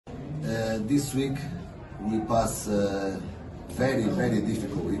This week we pass very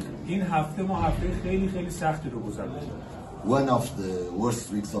difficult week. این هفته ما هفته خیلی سختی رو گذروندیم. One of the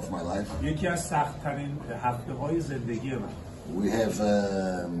worst weeks of my life. یکی از سخت‌ترین هفته‌های زندگی من. We have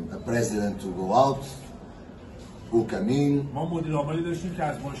a president to go out, who come in. ما مدیر عاملی داشتیم که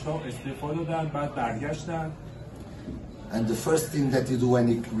از باشگاه استعفا دادن بعد برگشتن. And the first thing that you do when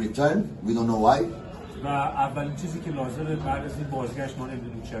you return, we don't know why. و اولین چیزی که لازمه بعد از این بازگشت ما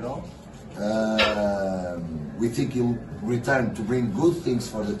نمیدونیم چرا. We think he'll return to bring good things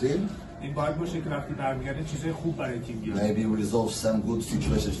for the team. این باید باشه که وقتی برمیگرده چیزای خوب برای تیم بیاره. Maybe resolve some good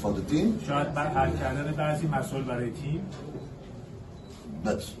situations for the team. شاید بر حل کردن بعضی مسائل برای تیم.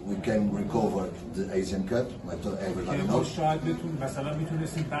 But we can recover the Asian Cup, like everybody knows. شاید مثلا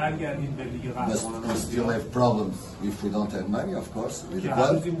میتونستیم برگردیم به لیگ قهرمانان. We still have problems if we don't have money, of course. With the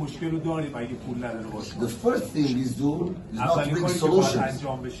هنوز این مشکل رو داریم اگه پول نداره باشه. The first thing is not bring solutions.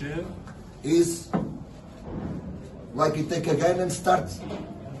 انجام بشه is like you take a gun and start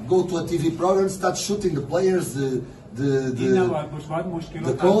go to a TV program, start shooting the players, the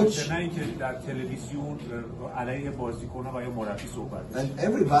coach, and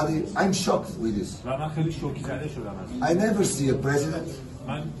everybody. I'm shocked with this. I never see a president.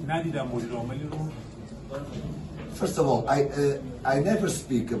 First of all, I never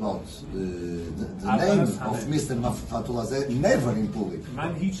speak about the name of Mr. Fatullah, never in public.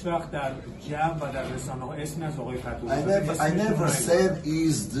 I never said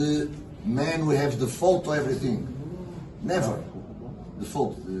he's the man who has the fault to everything. Never. The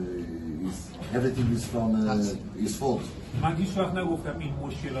fault is everything is from his fault. من هیچ وقت نگفتم این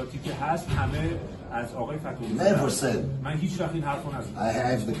مشکلاتی که هست همه از آقای فتوحی. Never said. من هیچ وقت این حرفو نزدم. I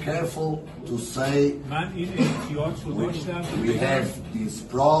have the careful to say. من این احتیاط رو داشتم. We have these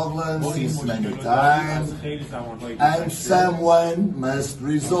problems since many times. And someone must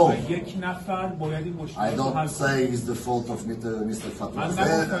resolve. یک نفر باید این مشکل I don't say it's the fault of Mr. Fatullah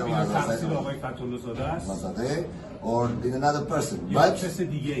Zade or in another person, but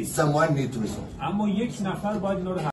someone needs to resolve. اما یک نفر باید